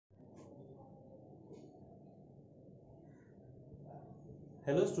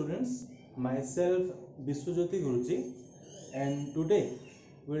Hello students, myself Biswajyoti Guruji, and today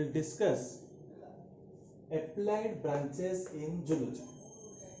we'll discuss applied branches in zoology.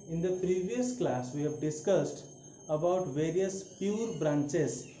 In the previous class we have discussed about various pure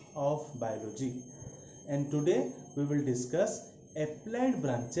branches of biology, and today we will discuss applied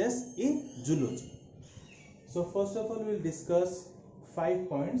branches in zoology. So first of all we will discuss 5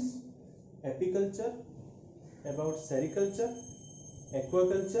 points: apiculture, about sericulture,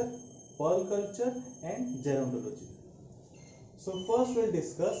 aquaculture, pearl culture and gerontology. So first we'll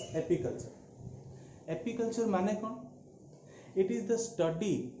discuss apiculture. Apiculture माने कौन? It is the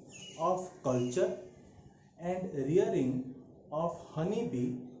study of culture and rearing of honey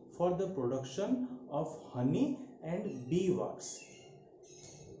bee for the production of honey and bee wax.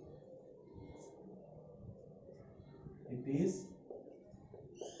 It is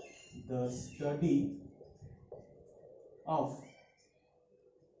the study of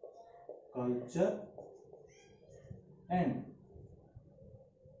culture and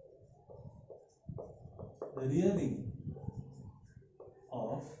rearing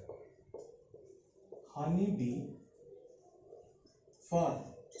of honey bee for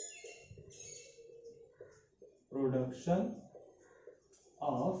production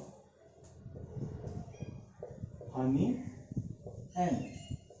of honey and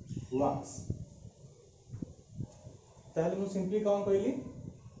wax. ताहले मु simply कौन कहली?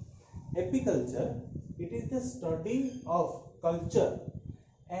 Apiculture, it is the study of culture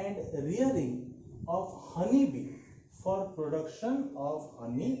and rearing of honey bee for production of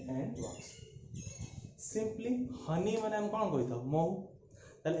honey and wax. Simply honey माने हम कौन कही था? महू.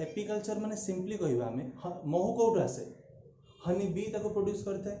 ताहले apiculture माने simply कहिबा हमें महू कोउठ आसे? honey bee ताको प्रोड्यूस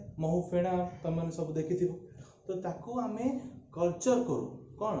करता है. महू फेणा तुम माने सब देखिथिबो. तो ताको हमें कल्चर करू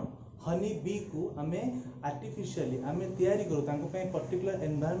कौन? हनी बी को आमे आर्टिफिशियली आमे तैयारी करू, तांको पे पर्टिकुलर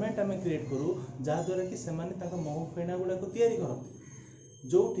एनवायरनमेंट आमे क्रिएट करू जहा द्वारा कि से माने तांको महू फेणा गुडा को तैयारी करते,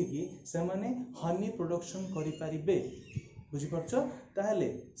 जोठी कि से माने हनी प्रोडक्शन करि परिबे. बुझि परछो? ताहले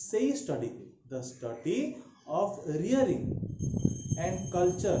सेही study, the study of rearing and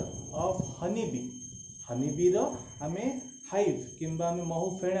culture of honey bee रो आमे हाइव किंबा आमे महू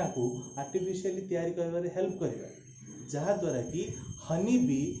फेणा को आर्टिफिशियली तैयारी करबारे हेल्प करिबा, जहा द्वारा कि हनी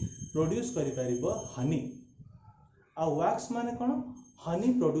बी प्रोड्यूस करि परिबो हनी. आ वैक्स माने कोन? हनी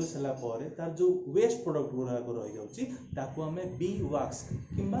प्रोड्यूस हला पारे तार जो वेस्ट प्रोडक्ट गुरा को रहि जाउची ताको हमें बी वैक्स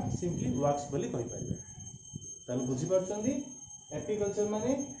किंबा सिंपली वैक्स बोली कहि परिबा. ताले बुझि परछंदी? एपिकल्चर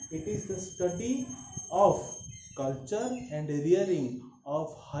माने it is the study of culture and rearing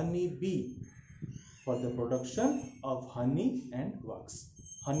of honey bee for the production of honey and wax.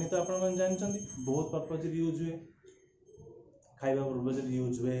 Honey तो आपण मन जानछंदी बहुत पर्पस रे यूज हुए, खाइबा पर्पस रे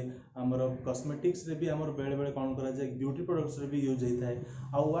यूज हुए, हमर कॉस्मेटिक्स रे भी हमर बेले बेले कोन करा जाय, ब्यूटी प्रोडक्ट्स रे भी यूज होता है.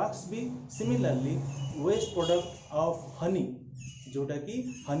 आ वैक्स भी similarly waste product of honey, जोटा कि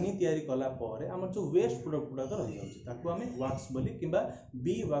हनी तैयारी कला पारे हमर जो वेस्ट प्रोडक्ट गुडा रहि जाउची ताको हमें वैक्स बोली किंबा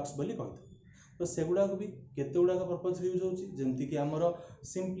बी वैक्स बोली कहते. तो सेगुडा को भी केते गुडा का पर्पस रे यूज होची, जेमति कि हमर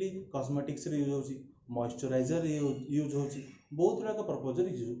सिंपली कॉस्मेटिक्स रे यूज होची, मॉइस्चराइजर यूज होची, बहुत गुडा का पर्पस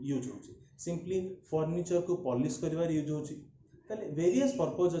रे यूज होची. सिंपली फर्नीचर को पॉलिश करबार यूज होची. ताले वेरियस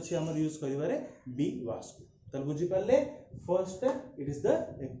पर्पस अछि हमर यूज करिवारे बी वैक्स को. ताले बुझि पाले? First it is the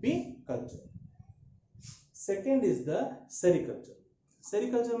apiculture. Second is the sericulture.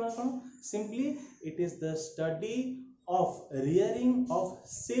 Sericulture माने कोन? Simply it is the study of rearing of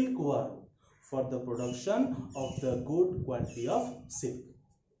silk worm for the production of the good quality of silk.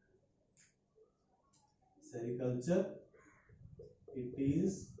 Sericulture, it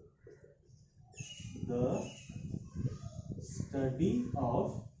is the study of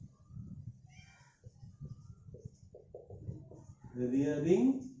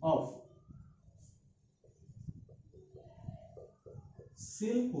rearing of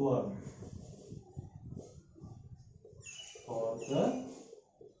silkworm for the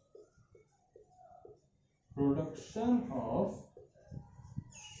production of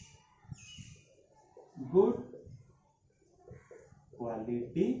good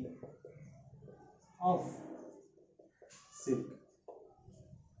quality of silk.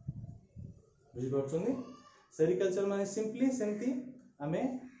 बुझि परछनी? Sericulture माने simply सेमती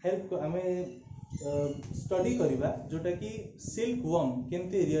हमें help हमें study करिबा जोटा कि silk worm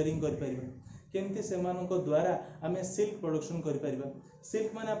केमती rearing करि परिबा, केमती से मानको द्वारा हमें सिल्क प्रोडक्शन करि परिबा.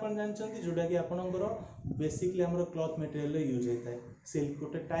 सिल्क माने आपण जानछंती जोटा कि आपनकर बेसिकली हमर क्लॉथ मटेरियल रे यूज होता है. सिल्क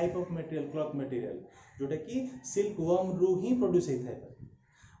गोटे type of material, cloth material जोटा कि सिल्क वर्म रु ही प्रोड्यूस होता है.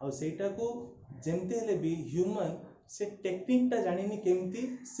 आ सेटा को जेमते हेले भी ह्यूमन से टेक्निक टा जानिनी केमती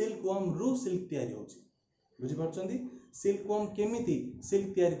सिल्क वर्म रु सिल्क तैयारी होची. बुझी परछंती? सिल्क वर्म केमिति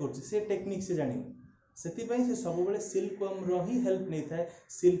सिल्क तैयारी करछि से टेक्निक से जानि सेतिपई से सब बेले सिल्क वर्म रो ही हेल्प नै थाए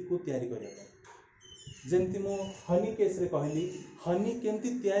सिल्क को तैयारी करिया जेमती मो हनी केस रे कहली हनी केमती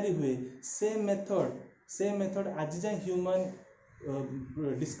तैयारी हुए से मेथड आज जाए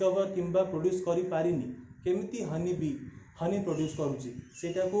ह्यूमन डिस्कवर किंबा प्रोड्यूस करि पारिनी केमिति हनी प्रोड्यूस करूची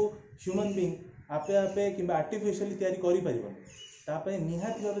सेटा को ह्यूमन बीइंग आपे आपे किंबा आर्टिफिशियली तैयारी करि परिबनी तापय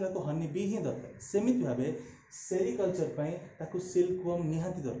निहाती भाबे ताको हनी बी ही दरकार सेमिति भाबे सेरिकल्चर पई ताको सिल्क वर्म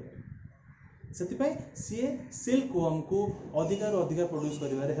निहाती दरकार सेतिपई सी सिल्क वर्म को अधिक प्रोड्यूस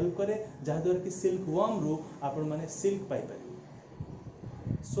करिवारे हेल्प करे जहाँ द्वारा कि सिल्क वर्म रू आपण माने सिल्क पाई पारे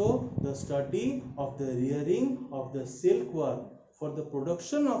so the study of the rearing of the silk worm for the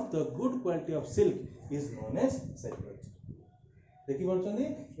production of the good quality of silk is known as sericulture देखि परछन्ती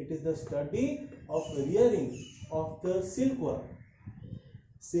it is the study of rearing of the silk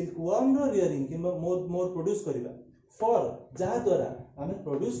worm row rearing किंबा मोर produce करिवा for जहाँ द्वारा आम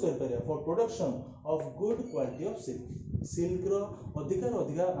produce कर for production of good quality of silk रो अधिक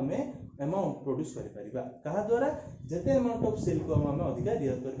आम amount produce कहा द्वारा जेते अमाउंट ऑफ सिल्क को आम अधिक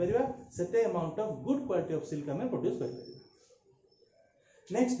रियर कर सेते amount of good quality of silk आम प्रोड्यूस कर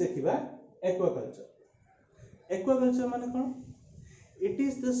नेक्स्ट देखिबा एक्वाकल्चर माने कोन it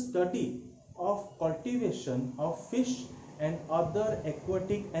is the study of cultivation of fish and other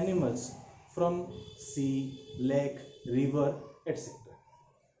aquatic animals from C lake, river, etc.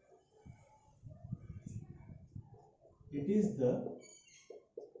 It is the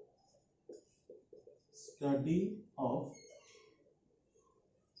study of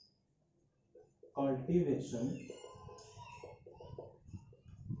cultivation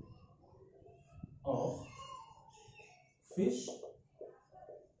of fish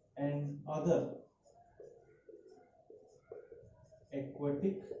and other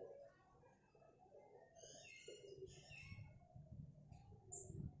aquatic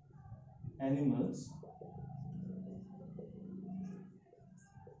animals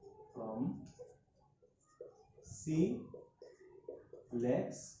from sea,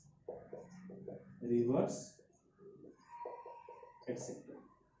 lakes, rivers, etc.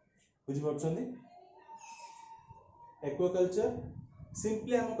 बुझी पाछन्ती aquaculture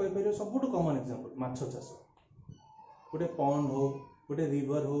simply हम कहि परियो सबुठ common example माछ चाष गोटे pond हो गोटे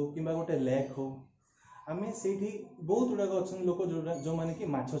river हो किंबा गोटे लेक हो आमे सेठी बहुत गुड़ाक अच्छा लोक जो माने कि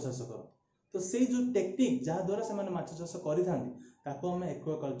माछ चाष कर तो से जो टेक्निक जहाँ द्वारा से माने माछ चाष करताको आम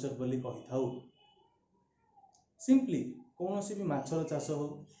एक्वाकल्चर बोली कही थाउ सिंपली कौन सी भी माछर चाष हो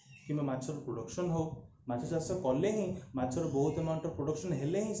कि माछर प्रोडक्शन हो माछ चाष कले ही माछर बहुत अमाउंट ऑफ प्रोडक्शन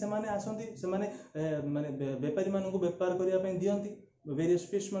हेले ही से माने आसंती से माने माने व्यापारी मानकु व्यापार करिया पई दियंती वेरियस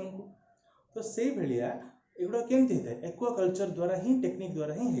फिश मानकु तो से भेलिया एगुडा केमति हेते एक्वाकल्चर द्वारा ही टेक्निक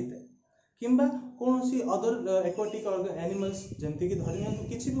द्वारा ही हेते किंबा कौन सी अदर एक्वाटिक एनिमल्स जमती कि धरि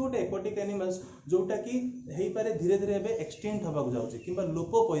किसी भी गोटे एक्वाटिक एनिमल्स जोटा कि हेई पारे धीरे धीरे एबे एक्सटेंट होबा को जाउची किंबा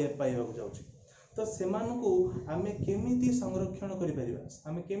लोप पाइबा को जाउची तो सेमानकु आमे केमिति संरक्षण करि परिबा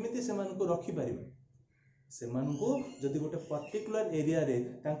आमे केमिति सेमानकु रखि परिबा सेमानकु जदि गोटे पर्टिकुलर एरिया रे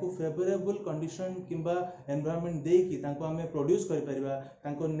तांको फेवरेबल कंडीशन किंबा एनवायरनमेंट दे कि तांको आमे प्रोड्यूस करि परिबा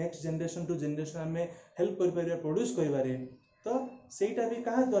तांको नेक्स्ट जनरेशन टू जनरेशन आमे हेल्प करि परिबा प्रोड्यूस करिबारे तो सेटा भी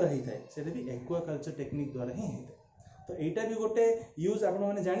कहा द्वारा ही थाए सेटा भी एक्वाकल्चर टेक्निक द्वारा ही होता है तो एटा भी गोटे यूज आपण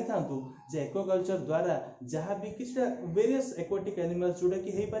माने जानि थांतु जे एक्वाकल्चर द्वारा जहाँ भी किछटा वेरियस एक्वाटिक एनिमल्स जोटा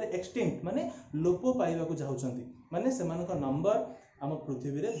कि हेई पारे एक्सटिंक्ट माने लोप पाइबा को जाउछंती माने सेमानक नंबर हम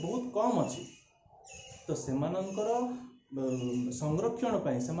पृथ्वी रे बहुत कम अछि तो सेमानकर संरक्षण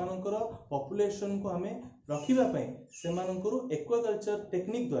पाई सेमानकर पॉपुलेशन को हमें रखिबा पाई सेमानकर एक्वाकल्चर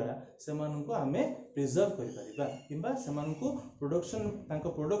टेक्निक द्वारा सेमाननको हमें प्रिजर्व करि परिबा किंबा सेमानको प्रोडक्शन तांको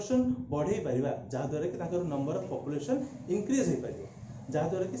प्रोडक्शन बढ़ाई परिबा जा द्वारा कि तांकर नंबर ऑफ पॉपुलेशन इंक्रीज हे परिबा जा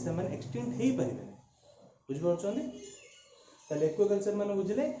द्वारा कि सेमान एक्सटेंट हे परिबे बुझ पाछोंदी ताले एक्वाकल्चर माने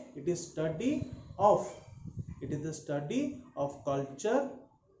बुझले it is the study of culture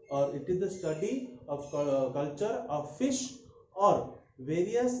or it is the study of culture of fish or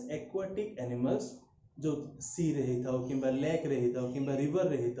various aquatic animals जो सी रही था किंबा लेक रही था किंबा रिवर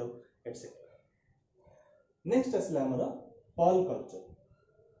रही था एटसेट्रा नेक्स्ट असला हमरा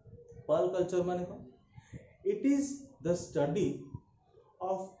पर्ल कल्चर माने को it is the study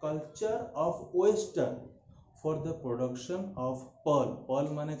of culture of oyster for the production of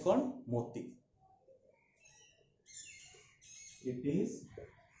pearl माने कौन मोती it is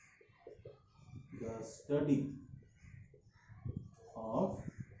the study of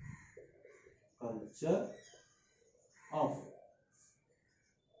culture of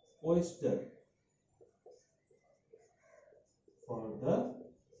oyster for the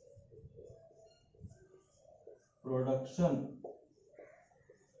production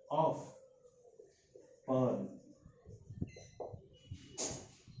of pearl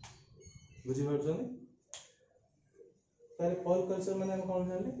बुझी पारछन तारे pearl culture माने हम कोन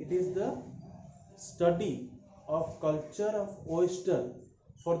जानले it is the study of culture of oyster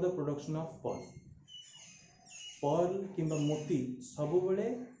for the production of pearl pearl किंबा मोती सब बेले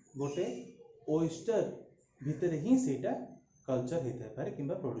गोटे oyster भितर ही सेटा कल्चर हेता पारे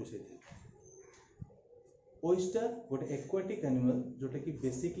किंबा प्रोड्यूस हेता oyster गोटे एक्वाटिक एनिमल जोटा कि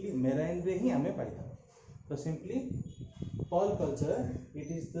बेसिकली मेराइन रे ही हमें पाइथा तो simply pearl culture it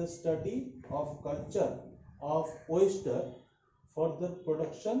is the study of culture of oyster for the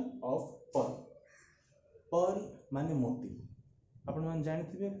production of pearl pearl माने मोती आपण मान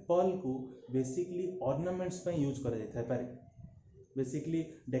जानथिबे pearl को बेसिकली ऑर्नामेंट्स पे यूज करा जाय पारे बेसिकली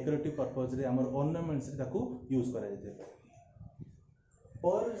डेकोरेटिव पर्पस रे हमर ऑर्नामेंट्स रे ताको यूज करा जाय पारे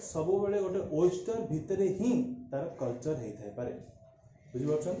pearl सब बेले गोटे oyster भितरे ही तार कल्चर हेइ थाय पारे बुझि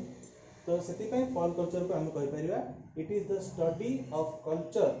परछन तो सेति पय pearl कल्चर को हम कहि परिबा it is the study of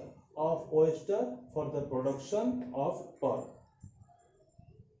culture of oyster for the production of pearl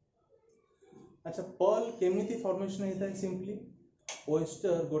अच्छा pearl केमिति फॉर्मेशन हेता है सिंपली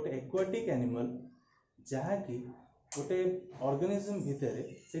oyster गोटे एक्वाटिक एनिमल जहा कि गोटे ऑर्गेनिज्म भितरे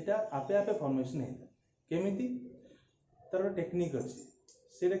सेटा आपे आपे फॉर्मेशन हेता केमिति तार टेक्निक अछि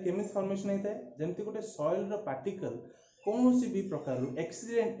सेटा केमिति फॉर्मेशन हेता है जेमति गोटे सॉइल रो पार्टिकल कोनोसी भी प्रकार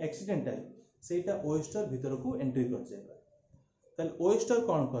एक्सीडेंटल सेटा oyster भितर को एंट्री कर जाय ताल oyster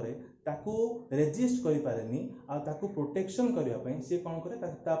कोन करे ताकू रेजिस्ट करि पारेनी आ ताकू प्रोटेक्शन करिया पई से कोन करे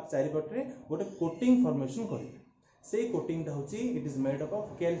ता चारि पटरे गोटे कोटिंग फॉर्मेशन करे से कोटिंग ता होची it is made up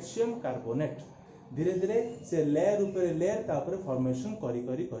of calcium carbonate धीरे धीरे से लेयर ऊपर लेयर ता ऊपर फॉर्मेशन करी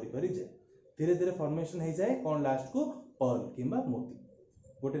करी करी करी जाय धीरे धीरे फॉर्मेशन हे जाय कोन लास्ट को पर्ल किंबा मोती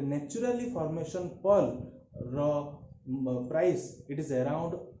गोटे naturally formation Perl row price it is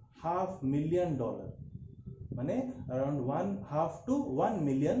around $500,000 माने around $1.5 to $1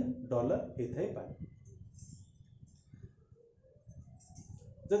 million hey Thai पारे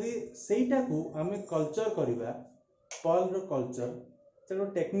जदि सेटा को हमें कल्चर करिबा पर्ल रो कल्चर सेटा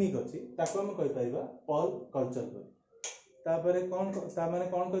टेक्निक अछि ताको हम कहि परिबा पर्ल कल्चर करि तापरे कोन ता माने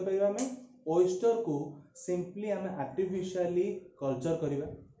कोन कहि परिबा हमें oyster को सिंपली हमें आर्टिफिशियली कल्चर करिबा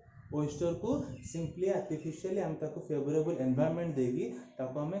oyster को सिंपली आर्टिफिशियली हम ताको फेवरेबल एनवायरनमेंट देगी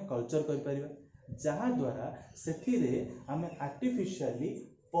ताको हमें कल्चर करि परिबा जहा द्वारा सेथि रे हमें आर्टिफिशियली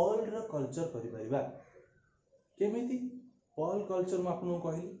पर्ल रो कल्चर करि परिबा केमिति पर्ल कल्चर म आपन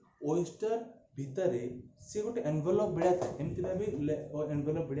कहली oyster भितरे से गोटे एनवेलप बिडा था एमति भाबे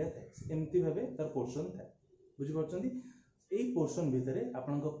एनवेलप बिडा था एमति भाबे तार पोर्शन था बुझि परछंती एई पोर्शन भितरे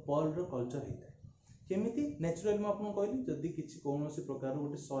आपन को पर्ल रो कल्चर हेता केमिति नेचुरल म आपन कहली जदी किछि कोनोसी प्रकार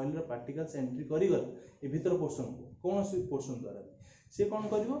गोटे सॉइल रो पार्टिकल्स एंट्री करि गल ए भितर पोर्शन को कोनोसी पोर्शन द्वारा से कोन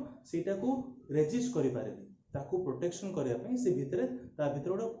करिवो सेटा को रेजिस्ट करि पारेबी ताकू प्रोटेक्शन करिया पई से भितरे ता भितर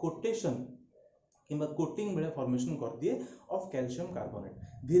गोटे कोटेशन किंबा कोटिंग बेले फॉर्मेशन कर दिए ऑफ कैल्शियम कार्बोनेट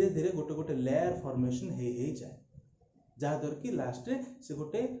धीरे धीरे गोटे गोटे लेयर फॉर्मेशन हे जाए जहा दर कि लास्ट रे से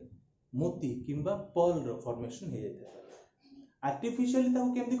गोटे मोती किंबा पर्ल रो फॉर्मेशन हे जाय आर्टिफिशियली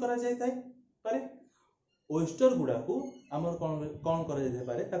ताको केमति करा जाय ताय पारे oyster गुडा को हमर कोन करा जाय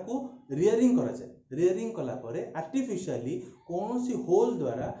पारे ताको रियरिंग करा जाय रियरिंग कला परे आर्टिफिशियली कोनोसी होल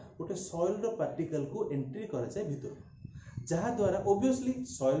द्वारा गोटे सॉइल रो पार्टिकल को एंट्री करा जाय भितर जहा द्वारा ऑब्वियसली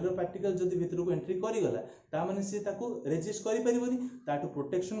सॉइल रो पार्टिकल जदी भितर को एंट्री करि गला ता माने से ताको रेजिस्ट करि परिबोनी ताटो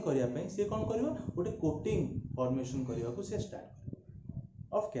प्रोटेक्शन करिया पई से कोन करबो गोटे कोटिंग फॉर्मेशन करिया को से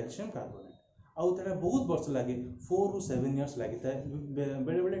स्टार्ट ऑफ कैल्शियम कार्बोनेट आउ तरा बहुत वर्ष लागे 4 to 7 इयर्स लागे था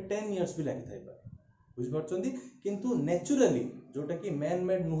बेले बेले 10 इयर्स भी लागे था बुझ परछंती किंतु नेचुरली जोटा कि मैन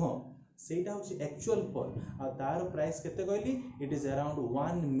मेड नुह सेटा होची एक्चुअल पर्ल आ तार प्राइस केते कहली it is around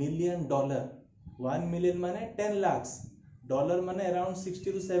 $1 million 1 million माने 10 lakhs डॉलर माने अराउंड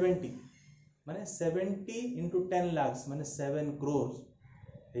 60 to 70 माने 70 into 10 lakhs माने 7 crores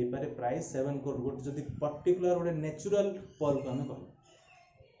हे पारे प्राइस 7 crore गोटे जदी पर्टिकुलर गोटे नेचुरल पर्ल को हम कहल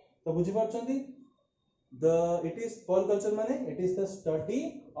तो बुझी परछंती it is pearl culture माने it is the study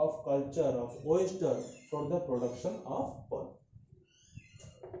of culture of oyster for the production of pearl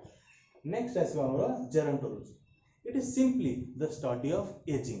next as our gerontology it is simply the study of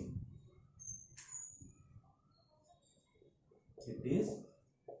aging it is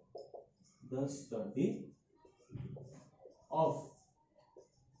the study of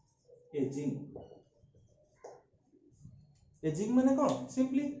aging aging माने कोन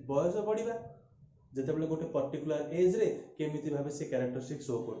simply बयस बढ़िबा जते बेले गोटे particular age रे केमिति भाबे से characteristic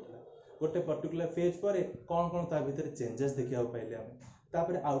show करथला गोटे particular phase पर कोन कोन ता भीतर चेंजेस देखिया पाइले हम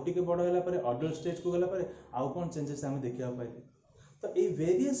तापर आउ टिके बड़ होला पर अडल्ट स्टेज को गला पर आउ कोन चेंजेस आमे देखिया पाइले। तो ए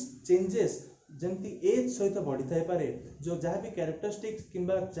वेरियस चेंजेस जेमती एज सहित बढ़ी थाई पारे जो जहाँ भी कैरेक्टरिस्टिक्स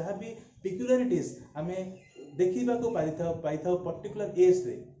किंबा जहाँ भी पिक्युलारिटीज आमे देखिबा को पाई था पर्टिकुलर एज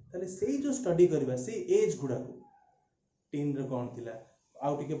रे ताले सेही जो स्टडी करबा से एज गुडा को टीन रे कोन थिला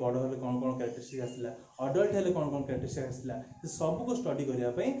आउ टिके बड़ होले कोन कोन कैरेक्टरिस्टिक आसला अडल्ट हेले कोन कोन कैरेक्टरिस्टिक आसला से सब को स्टडी करिया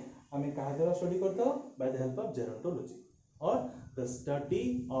पई हमें कहा द्वारा स्टडी करता by the help of gerontology और the study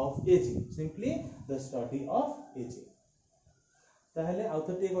of ageing simply the study of ageing. ताहले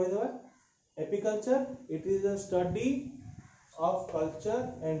आउथर टिके कहि दवा apiculture it is the study of culture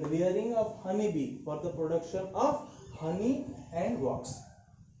and rearing of honey bee for the production of honey and wax.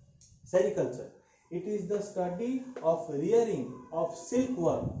 Sericulture it is the study of rearing of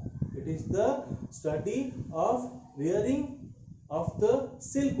silkworm. It is the study of rearing of the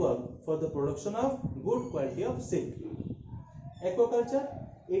silkworm for the production of good quality of silk. Aquaculture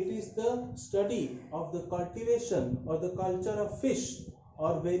it is the study of the cultivation or the culture of fish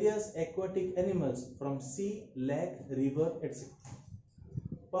or various aquatic animals from sea, lake, river, etc.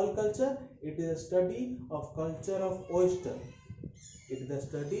 Pearl culture it is a study of culture of oyster. It is the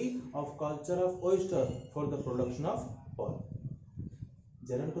study of culture of oyster for the production of pearl.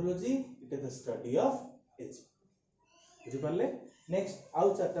 Gerontology it is the study of aging. बुझी Parle. Next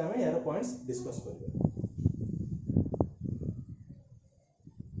आउ चारटा में यार points discuss करिवे।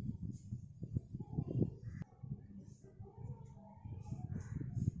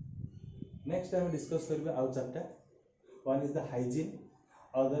 Next time we discuss करबे आउ चारटा। One is the hygiene,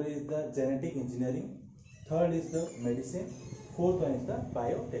 other is the genetic engineering, third is the medicine, fourth one is the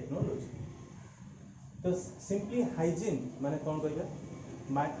biotechnology. तो simply hygiene माने कौन कहबे?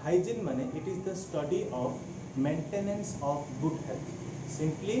 Hygiene माने it is the study of maintenance of good health.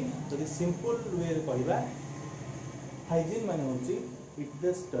 Simply जदि simple way रे कहबा hygiene माने होची it is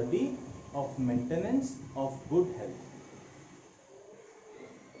the study of maintenance of good health.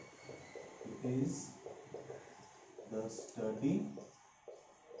 Is the study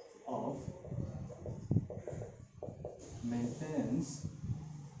of maintenance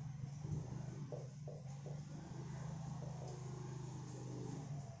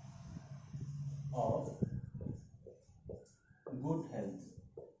of good health.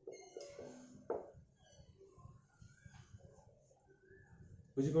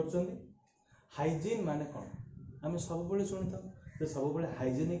 बुझी पड़छन्ती hygiene माने कोन आमे सब बेले सुनि था जे सब बेले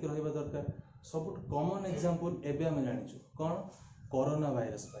हाइजीनिक रहबा दरकार। सब कॉमन एग्जांपल एबे हम जानिछु कोन कोरोना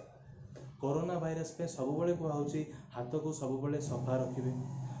वायरस पे सब बेले को होची हाथ को सब बेले सफा रखिबे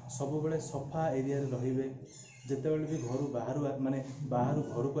सब बेले सफा एरिया रे रहिबे जते बेले भी घर बाहर माने बाहर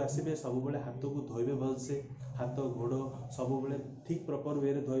घर को आसीबे सब बेले हाथ को धोइबे भल से हाथ गोड़ सब बेले ठीक प्रॉपर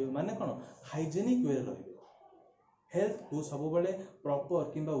वे रे धोइबे माने कोन हाइजीनिक वे रे रहिबे हेल्थ को सब बेले प्रॉपर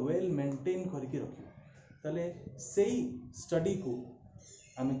किंबा वेल मेंटेन करके रखिबे ताले सेही स्टडी को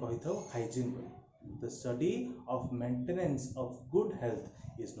आमे कहि थाउ हाइजीन बोली। The study of maintenance of good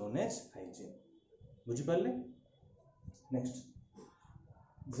health is known as hygiene. बुझी Parle. Next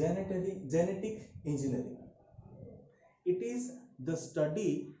genetic engineering it is the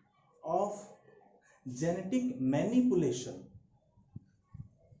study of genetic manipulation.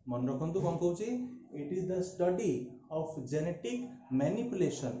 मन रखंतु कोन कहूची it is the study of genetic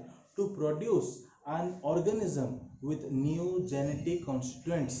manipulation to produce an organism with new genetic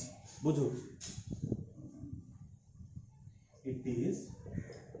constituents. बुझो it is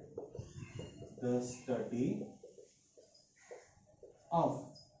the study of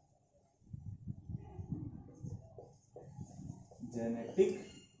genetic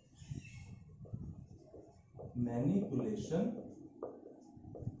manipulation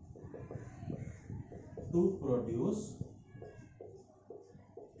to produce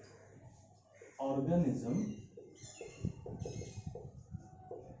organism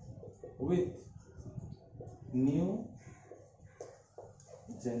with new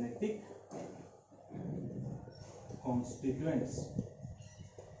genetic constituents.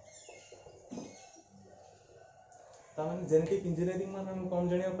 ताମାନେ genetic engineering मान हम कौन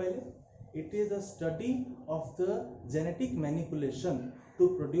जानिया पाइले it is the study of the genetic manipulation to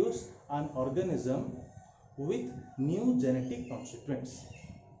produce an organism with new genetic constituents.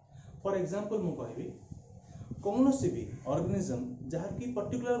 For example मु कहबी कौन सी भी organism जहाँ की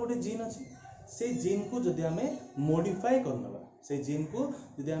पर्टिकुलर गोटे जीन अच्छी से जीन को जदि आमे मॉडिफाई करनबा से जीन को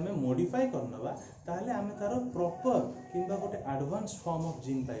जदि आमे मॉडिफाई करनबा ताहले आमे तार प्रॉपर किंबा गोटे advance form of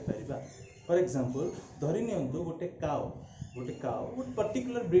gene pi परिबा। For example धरि नियंतु गोटे काउ गोटे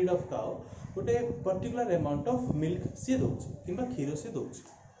पर्टिकुलर ब्रीड ऑफ काउ गोटे पर्टिकुलर अमाउंट ऑफ मिल्क सी दउछि किंबा क्षीर सी दउछि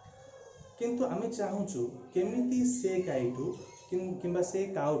किंतु आमे चाहूछु केमिति से गाईठू किंबा से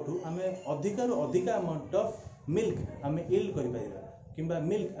काउठू आमे अधिकार अधिक अमाउंट ऑफ मिल्क आमे यील्ड करि परिबा किंबा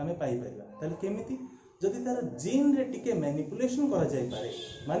मिल्क आमे पाई परिबा ताले केमिति जदि तार जीन रे टिके मैनिपुलेशन करा जाय पारे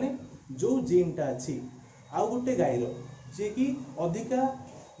माने जो जीन टा अछि आ गोटे गाईर जे कि अधिका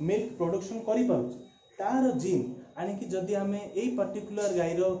मिल्क प्रोडक्शन करि पाउछ तार जीन आनी कि जदि आमे एई पर्टिकुलर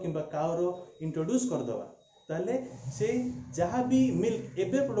गाईर किंबा काउर इंट्रोड्यूस कर दवा ताले से जहाँ भी मिल्क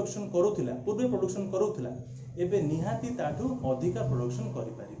एबे प्रोडक्शन करूथिला पूर्वे प्रोडक्शन करूथिला एबे निहाती ताठू अधिका प्रोडक्शन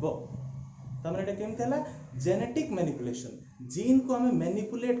करि परिबो तमरे एटा केमथि हला जेनेटिक मैनिपुलेशन जीन को हमें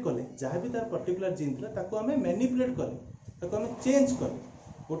मैनिपुलेट कले जहाँ भी तार पर्टिकुलर जीन थिला ताको हमें मैनिपुलेट कले ताको हमें चेंज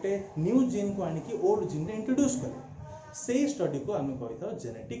कले गोटे न्यू जीन को आनी कि ओल्ड जीन रे इंट्रोड्यूस कले सेही स्टडी को हमें कहितो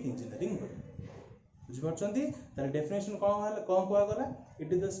जेनेटिक इंजीनियरिंग बोली बुझिपारछंती तार डेफिनेशन कोन कोआ गला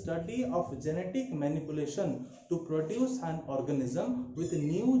it is the study of genetic manipulation to produce an organism with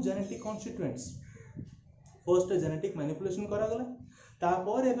new genetic constituents first genetic manipulation करा गला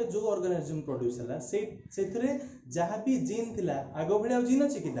तापर एबे जो ऑर्गेनिज्म प्रोड्यूस हला सेथरे जहाँ भी जीन थिला आगो भलिया जीन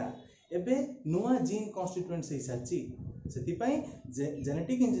अछि कि ना एबे नुआ जीन कॉन्स्टिट्यूएंट्स हिसाची सेति पई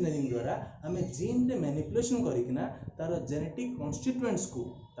जेनेटिक इंजीनियरिंग द्वारा हमें जीन रे मैनिपुलेशन करिकिना तार जेनेटिक कॉन्स्टिट्यूएंट्स को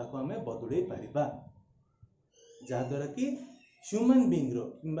ताको हमें बदलै परिबा जहाँ द्वारा कि ह्यूमन बीइंग रो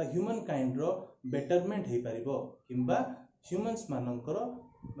किंबा ह्यूमन काइंड रो बेटरमेंट हे परिबो किंबा ह्यूमन्स मानकर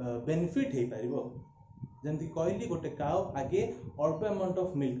बेनिफिट हे परिबो जेमति कहली गोटे काउ आगे अल्प अमाउंट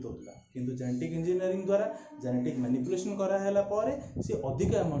ऑफ मिल्क दोतला किंतु जेनेटिक इंजीनियरिंग द्वारा जेनेटिक मैनिपुलेशन करा हैला पारे से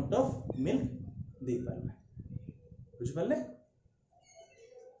अधिक अमाउंट ऑफ मिल्क दे पारला बुझ पाले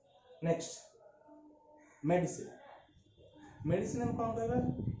नेक्स्ट मेडिसिन हम कोन कहबा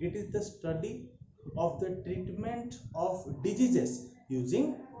it is the study of the treatment of diseases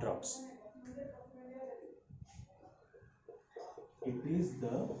using drugs. It is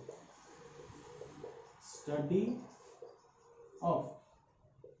the study of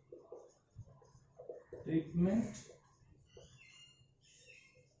treatment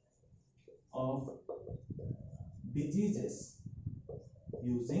of diseases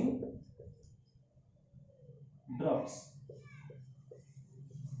using drugs.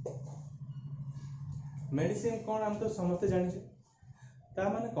 Medicine कौन हम तो समझते जानी ता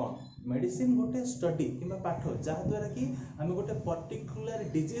माने कौन मेडिसिन गोटे स्टडी किंबा पाठ जहाँ द्वारा कि आम गोटे पर्टिकुलर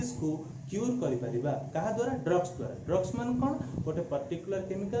डिजीज को क्यूर करि परिबा कहा द्वारा ड्रग्स मान कौन गोटे पर्टिकुलर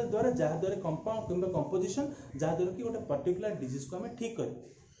केमिकल द्वारा जहाँ द्वारा कंपाउंड किंबा कंपोजिशन जहाँ द्वारा कि गोटे पर्टिकुलर डिजीज को हमें ठीक करि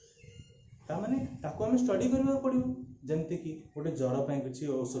ता माने ताको हमें स्टडी करबा पड़िबो जेमते कि गोटे ज्वर पय किछि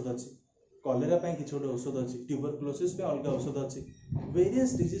औषध अछि कॉलेरा पय किछि गोटे औषध अछि ट्यूबरकुलोसिस पे अलग औषध अछि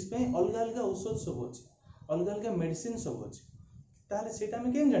वेरियस डिजीज पे अलग अलग औषध सब अछि अलग अलग मेडिसिन सब अछि ताले सेटा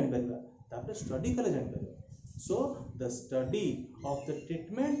में केन जानि परबा तापर स्टडी कले जानि परबा so the study of the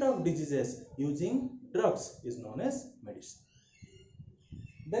treatment of diseases using drugs is known as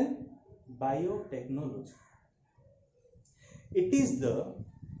medicine then biotechnology it is the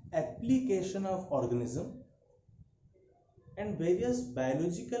application of organism and various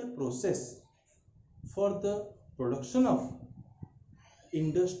biological process for the production of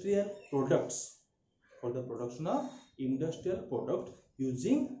industrial products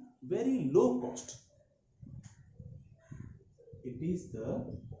using very low cost. It is the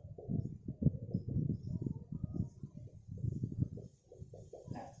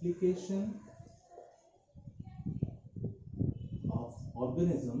application of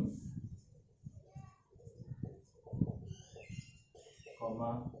organisms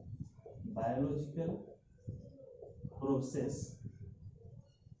biological process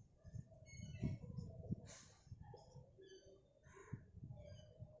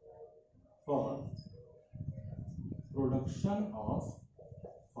for production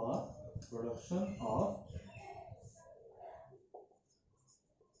of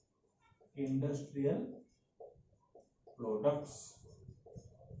industrial products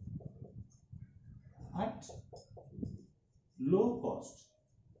at low cost.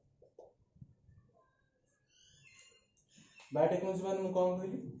 Biotechnology मान में कौन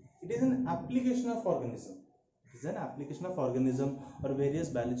कहली it is an application of organism or various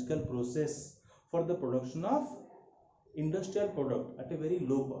biological process for the production of industrial product at a very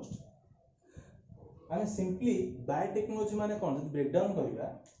low cost. आमे simply biotechnology माने कौन जब break down करिबा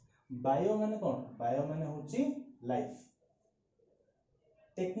bio माने कौन बायो माने होची लाइफ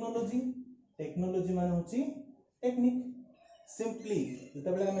टेक्नोलॉजी माने होची टेक्निक सिंपली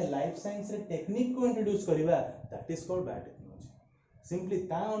जतबेले हमें लाइफ साइंस रे टेक्निक को इंट्रोड्यूस करिबा that is called biotechnology simply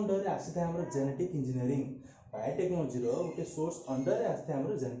ता अंडर रे आसीता हमर जेनेटिक इंजीनियरिंग बायोटेक्नोलॉजी रो ओके सोर्स अंडर रे आसीता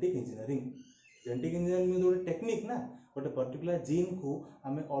हमर जेनेटिक इंजीनियरिंग में गोटे टेक्निक ना गोटे पर्टिकुलर जीन को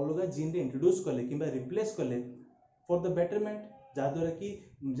हमें अलग जीन रे इंट्रोड्यूस करले किबा रिप्लेस करले फॉर द बेटरमेंट जहाद्वारा कि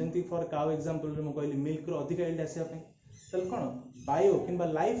जमती फॉर काउ एग्जांपल रे म कहली मिल्क रो अधिक यील्ड आसे पे तल कोन बायो किंबा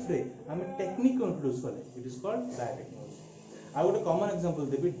लाइफ रे हम टेक्निक को इंट्रोड्यूस करले इट इज कॉल्ड बायोटेक्नोलॉजी। आ गोटे कॉमन एग्जांपल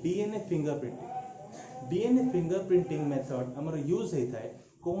देबी DNA fingerprinting. DNA fingerprinting method हमर यूज हेता है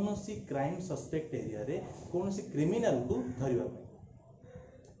कोनोसी क्राइम सस्पेक्ट एरिया रे कोनोसी क्रिमिनल को धरिबा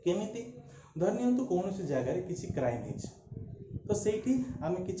केमिति धरनियंतु कोनोसी जगह रे किछि क्राइम हिच तो सेठी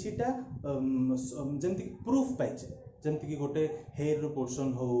आमे किछिटा जेंति प्रूफ पाइछे जेंति कि गोटे हेयर रो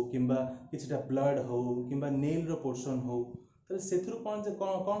पोर्शन हो किंबा किछिटा ब्लड हो किंबा नेल रो पोर्शन हो तो सेथुरु कोन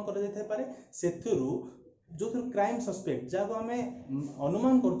कोन कर जाय थाय पारे सेथुरु जो क्राइम सस्पेक्ट जाको हमें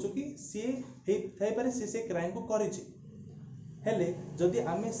अनुमान करछु कि सी हे थाय पारे से क्राइम को करिछि हेले जदि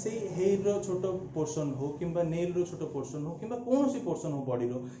आमे से हेयर रो छोटो पोर्शन हो किंबा नेल रो छोटो पोर्शन हो किंबा कोनोसी पोर्शन हो बॉडी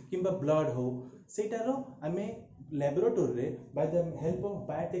रो किंबा ब्लड हो सेटारो आमे लैबोरेटरी रे by the help of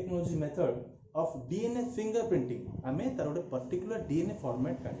biotechnology method of DNA fingerprinting आमे तार गोटे पर्टिकुलर डीएनए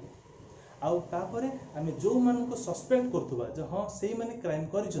फॉर्मेट काढी आउ तापरे आमे जो मान को सस्पेक्ट करथुबा जे हां सेही माने क्राइम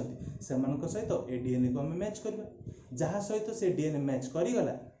करिसंती से मान को सहित ए डीएनए को आमे मैच करबा जहा सहित से डीएनए मैच करी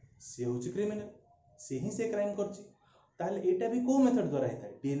गला से होची क्रिमिनल से ही से क्राइम करची ताले एटा भी को मेथड द्वारा हेता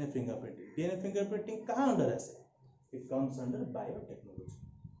है डीएनए फिंगरप्रिंटिंग कहाँ अंडर आसे इट कम्स अंडर बायोटेक्नोलॉजी।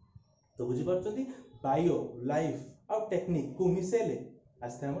 तो बुझी पारछंती बायो लाइफ और टेक्निक को मिसेले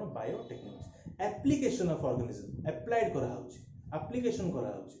आस्ते हमर biotechnology application of organism applied करा होची एप्लीकेशन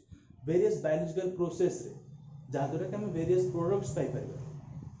करा होची वेरियस बायोलॉजिकल प्रोसेस रे जहा द्वारा कि हम वेरियस प्रोडक्ट्स पाई परबा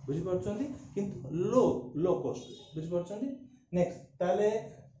बुझी पारछंती किंतु लो कॉस्ट बुझी पारछंती। नेक्स्ट ताले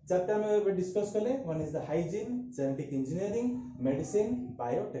चैप्टर में we डिस्कस कले one is the hygiene genetic engineering medicine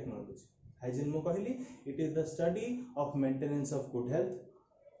biotechnology. Hygiene मो कहली it is the study of maintenance of good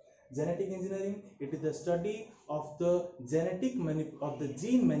health. Genetic engineering it is the study of the genetic of the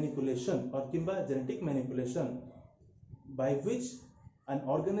gene manipulation और किंबा genetic manipulation by which an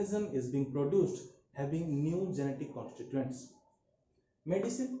organism is being produced having new genetic constituents.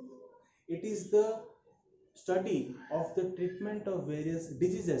 Medicine it is the study of the treatment of various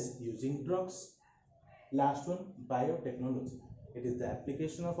diseases using drugs. Last one, biotechnology. It is the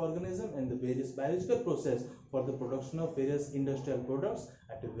application of organism and the various biological process for the production of various industrial products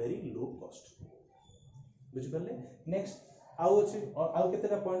at a very low cost. बुझि परले। Next आउ अछि आउ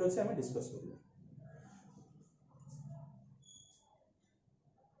केतेटा point अछि हमें discuss करियो।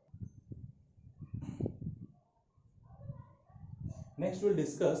 Next we'll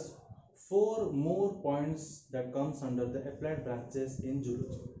discuss 4 more points that comes under the applied branches in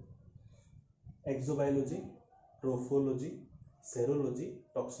zoology. Exobiology, trophology, serology,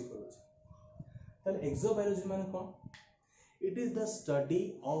 toxicology. Then exobiology मान कौन? It is the study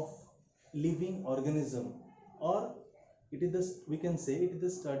of living organism or it is the we can say it is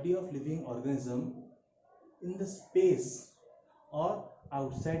the study of living organism in the space or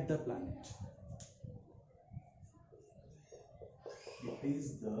outside the planet. It is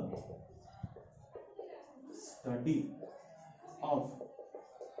the study of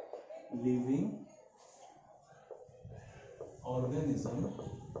living organism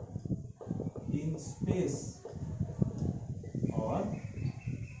in space or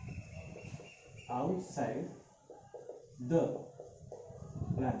outside the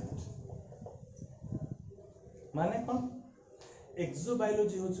planet. माने कौन?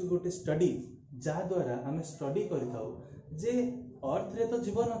 Exobiology होची गोटे study जहा द्वारा हमें study करिथाउ जे अर्थ रे तो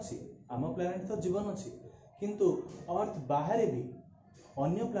जीवन अछि आम प्लानेट तो जीवन अछि किंतु अर्थ बाहर भी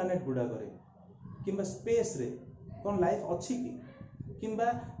अन्य प्लानेट गुडा करे किंबा स्पेस रे कोन लाइफ अछि कि किंबा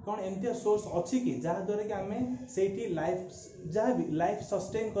कोन एमतिया सोर्स अछि कि जहा द्वारा कि हमें सेठी लाइफ जहा भी लाइफ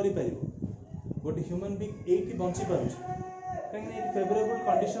सस्टेन करि परिबो गोटे ह्यूमन बीइंग एठी बंची पारुछ काहे कि एठी फेवरेबल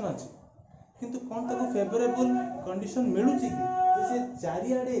कंडीशन अछि किंतु कोन ताको फेवरेबल कंडीशन मिलुछि कि जे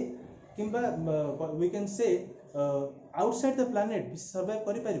चारियाडे किंबा we can say outside the planet survive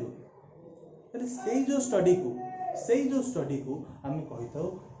करि परिबो तले सेही जो स्टडी को हमें कहिथाउ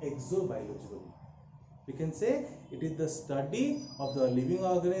एक्सोबायोलॉजी बोली। We can say it is the study of the living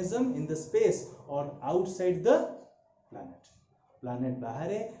organism in the space और आउटसाइड द प्लैनेट। प्लैनेट बाहर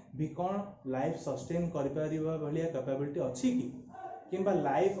भी कौन लाइफ सस्टेन करि परिबा भलिया कैपेबिलिटी अछि कि किंबा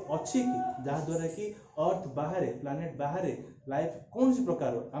लाइफ अछि कि जहा द्वारा कि अर्थ बाहर प्लैनेट बाहर लाइफ कौन सी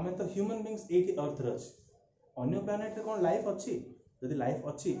प्रकार हमें तो ह्यूमन बीइंग्स एठी अर्थ रे अछि अन्य प्लैनेट रे कौन लाइफ अछि यदि लाइफ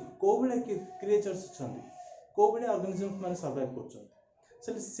अछि को बळे क्रिएचर्स छथि को बळे ऑर्गेनिजम्स माने सर्वाइव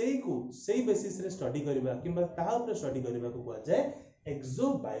करछथि सेही बेसिस रे स्टडी करबा किंबा ताहा ऊपर स्टडी करबा को कुआ जाय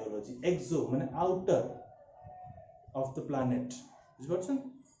एक्सोबायोलॉजी। एक्सो माने outer of the planet बुझबछन।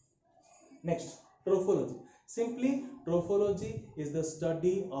 Next ट्रोफोलॉजी। Simply ट्रोफोलॉजी is the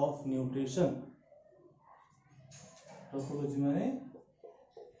study of nutrition. ट्रॉफोलॉजी माने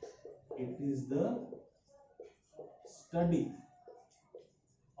it is the study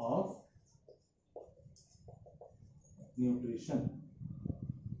of nutrition.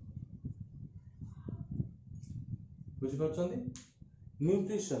 बुझी पाछंदी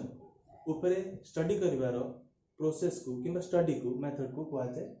न्यूट्रिशन ऊपर स्टडी करिवार प्रोसेस को किंबा स्टडी को मेथड को कहा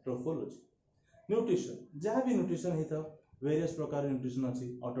जाए ट्रॉफोलॉजी। न्यूट्रिशन जहाँ भी न्यूट्रिशन होता वेरियस प्रकार न्यूट्रिशन अच्छी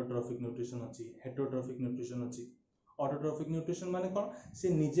ऑटोट्रॉफिक न्यूट्रिशन अच्छी हेटरोट्रॉफिक न्यूट्रिशन अच्छी। ऑटोट्रॉफिक न्यूट्रिशन माने कौन सी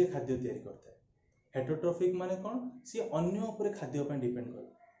निजे खाद्य तैयारी करता है। हेटरोट्रॉफिक माने कौन सी अन्य ऊपर खाद्य पर डिपेंड करे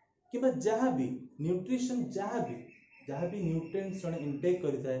किंबा जहाँ भी न्यूट्रिशन जहाँ भी न्यूट्रिएंट्स जने इनटेक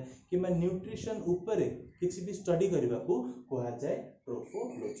करता है किंबा न्यूट्रिशन ऊपर किसी भी स्टडी करने को कहा जाए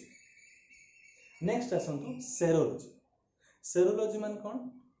ट्रॉफोलॉजी। Next आसंतु serology. सेरोलॉजी मान कौन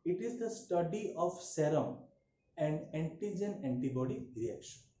it is the study of serum and antigen antibody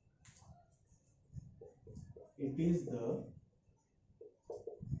reaction. It is the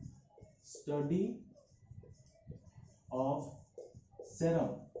study of serum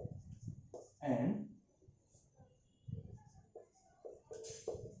and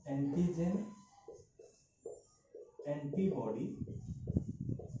antigen antibody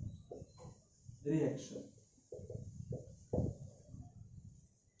reaction.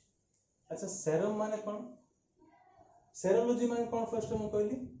 अच्छा सेरम माने कौन सेरोलॉजी माने कौन फर्स्ट मु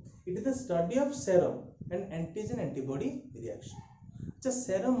कहली it is the study of serum and antigen antibody reaction. अच्छा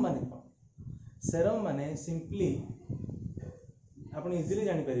serum माने कौन सेरम माने सिंपली आपण इजीली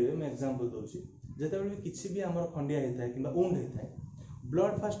जानि परिबे मैं एग्जांपल दोछि जेते भी किछि भी हमर खंडिया हेता है किबा वुंड हेता है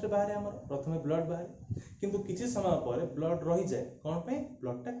ब्लड फास्ट बाहर हमर प्रथमे ब्लड बाहर किंतु किछि समय पर ब्लड रही जाए कोन पे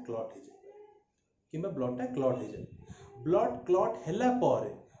ब्लड टा क्लॉट हो जाए किंबा ब्लड टा क्लॉट हो जाए। ब्लड क्लॉट हेला पर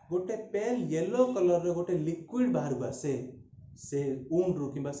गोटे पेल येलो कलर रे गोटे लिक्विड बाहर को आसे से वुंड रू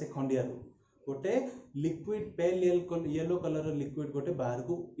किंबा से खंडिया रू गोटे लिक्विड पेल येलो कलर रे लिक्विड गोटे बाहर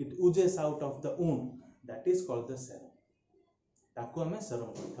को it उजेस out of the wound that is called the serum. ताको हमें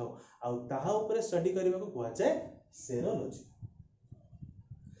सेरम कहथाउ आ ताहा ऊपर स्टडी करबा को कहआ जाए सेरोलॉजी।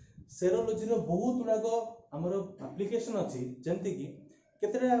 सेरोलॉजी रो बहुत गुड़ाक हमर एप्लिकेशन अच्छी जमती कि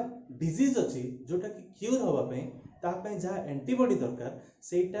केतरा डिजीज अच्छी जोटा कि क्यूर होबा पई ता पई जहा एंटीबॉडी दरकार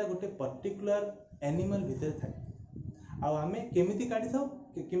सेटा गोटे पर्टिकुलर एनिमल भितर थाए आ हमें केमिति काढी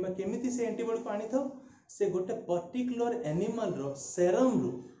थाउ किंबा केमिति से एंटीबॉडी को आनी थाउ से गोटे पर्टिकुलर एनिमल रो सेरम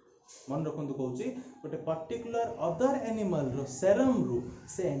रू मन रखंतु कहूची गोटे पर्टिकुलर अदर एनिमल रो सेरम रू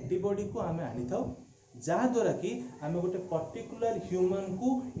से एंटीबॉडी को हमें आनी थाउ जहा द्वारा कि आम गोटे पर्टिकुलर ह्यूमन को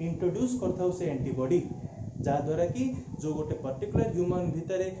इंट्रोड्यूस करथाउ से एंटीबॉडी जहा द्वारा कि जो गोटे पर्टिकुलर ह्यूमन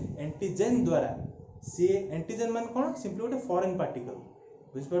भितर एंटीजेन द्वारा सी एंटीजेन मान कौन सिंपली गोटे फॉरेन पार्टिकल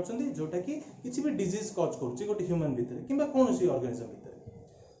बुझ पारछंती जोटा कि किछि भी डिजीज कॉज करछि गोटे ह्यूमन भितर किंबा कोनोसी ऑर्गेनिज्म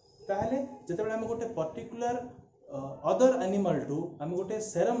भितर ताहले जेतेबेले हम गोटे पर्टिकुलर अदर एनिमल टू आम गोटे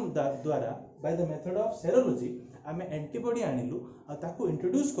सेरम द्वारा by the method of serology आम एंटीबॉडी आनिलु आ ताको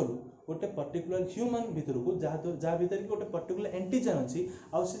इंट्रोड्यूस कलु गोटे पर्टिकुलर ह्यूमन भितर को जहाँ भीतर गोटे पर्टिकुलर एंटीजन अच्छी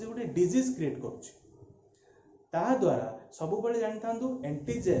आ से गोटे डिजीज क्रिएट करुच्ची ता द्वारा सब बेले जानि थांतु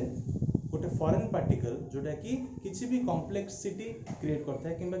एंटीजन गोटे फॉरेन पार्टिकल जोटा कि किसी भी कॉम्प्लेक्सिटी क्रिएट करता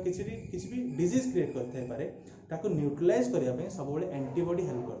है किंबा किसी भी डिजीज क्रिएट करता है पारे ताको न्यूट्रलाइज करिया पे सब बेले एंटीबॉडी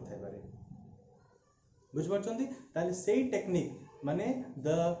हेल्प करता है पारे बुझ पारछंती ताले सेही टेक्निक माने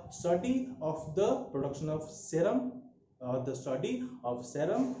the study of the production of serum the study of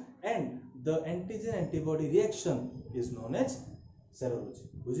serum and the antigen antibody reaction is known as serology।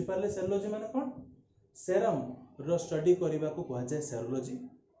 बुझी पारले serology माने कोन सेरम रो स्टडी करबा को कहा जाय serology।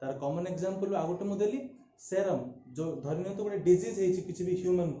 तार कॉमन एग्जांपल आ गोटे मोदेली सेरम जो धरिनो तो गोटे डिजीज हेछि किछि भी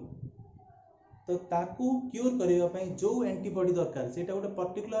ह्यूमन को तो ताकू क्यूर करबा पई जो एंटीबॉडी दरकार सेटा गोटे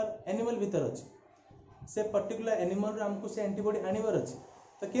पर्टिकुलर एनिमल भीतर अछि से पर्टिकुलर एनिमल रो हमको से एंटीबॉडी आनिबार अछि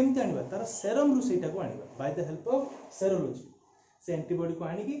तो केमती आनिबा तार सेरम रू सेटा को आनिबा by the help of serology से एंटीबॉडी को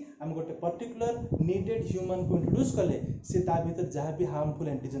आनिकी हम गोटे पर्टिकुलर नीडेड ह्यूमन को इंट्रोड्यूस कले से ता भीतर जहाँ भी हार्मफुल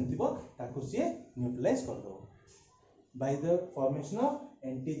एंटीजन थिबो ताको से न्यूट्रलाइज कर दो by the formation of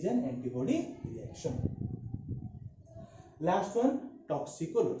antigen antibody reaction. Last one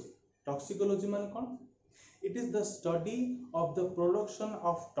toxicology. Toxicology मान कोन it is the study of the production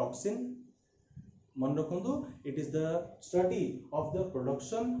of toxin मन रखु it is the study of the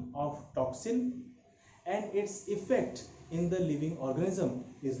production of toxin and its effect in the living organism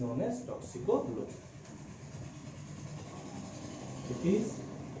is known as toxicology। It is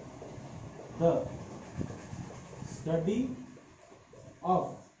the study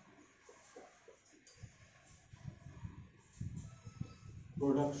of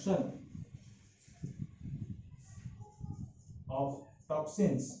production of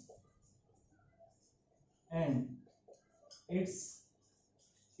toxins and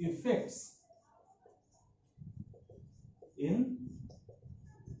effects in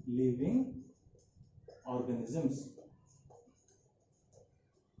living organisms.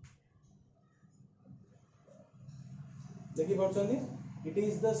 देखिए पार्छन्ती, it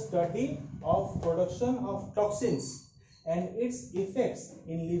is the study of production of toxins and its effects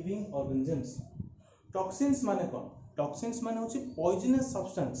in living organisms. Toxins माने कौन? Toxins माने होची poisonous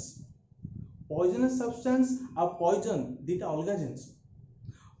substance. Poisonous substance आ poison दीटा अलगा जिनिस.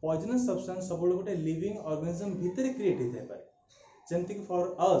 Poisonous substance सब गोटे living organism भितर क्रिएट होता है. जेमति कि for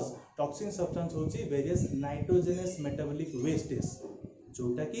us toxin substance होची various nitrogenous metabolic wastes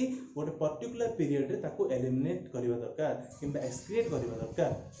जोटा कि गोटे पर्टिकुलर पीरियड रे ताको एलिमिनेट करबा दरकार किंबा एक्सक्रीट करबा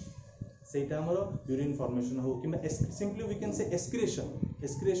दरकार. सेटा हमर यूरिन फॉर्मेशन हो किंबा simply we can say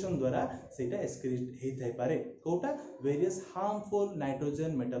excretion द्वारा सेटा एक्सक्रीट हे थाई पारे Kota various harmful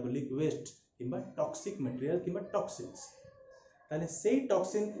nitrogen metabolic waste किंबा टॉक्सिक मटेरियल किंबा टॉक्सिन्स. ताले सेई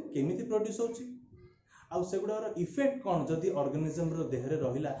टॉक्सिन केमिति प्रोड्यूस होची आउ सेगुडार इफेक्ट कोन जदि ऑर्गेनिज्म रो देहरे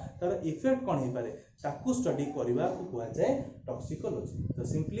रहिला तार इफेक्ट कोन हे पारे ताकू स्टडी करबा को कुआ जाय टॉक्सिकोलॉजी. तो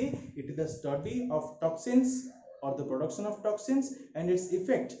simply it is the study of toxins or the production of toxins and its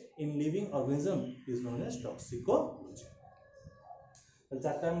effect in living organism is known as toxicology. तो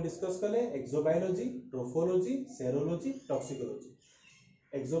चार्ट हम डिस्कस कले exobiology, ट्रोफोलॉजी, serology, toxicology.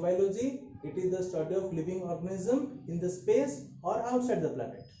 Exobiology it is the study of living organism in the space or outside the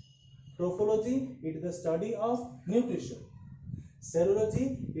planet. Trophology it is the study of nutrition. Serology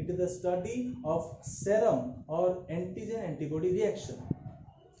it is the study of serum or antigen antibody reaction.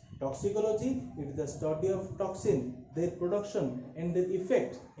 Toxicology it is the study of toxin, their production and their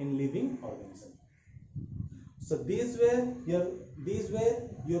effect in living organism. So these were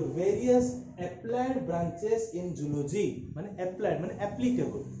your various applied branches in zoology. माने applied माने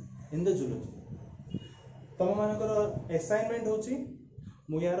applicable in the zoology. तम मानकर assignment होची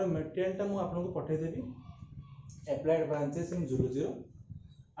मु यार material टा मु आपन को पठे देबी applied branches in zoology रो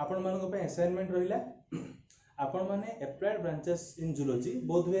आपन मानक पे assignment रहिला आपण माने applied branches in zoology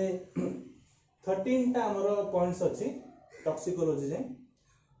बोध वे 13 टा हमर पॉइंट्स अछि toxicology J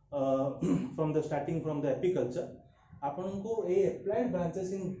from the starting from the apiculture आपण को ए applied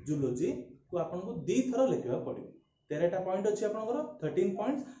branches in zoology को आपण को दी थरा लिखबा पड़िबो. 13 टा पॉइंट अछि आपण को 13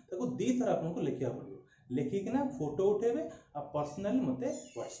 पॉइंट्स ताको दी थरा आपण को लिखिया पड़िबो. लिखि किना फोटो उठेबे आ पर्सनली मते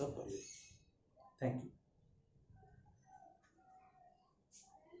व्हाट्सएप करिवे. Thank you.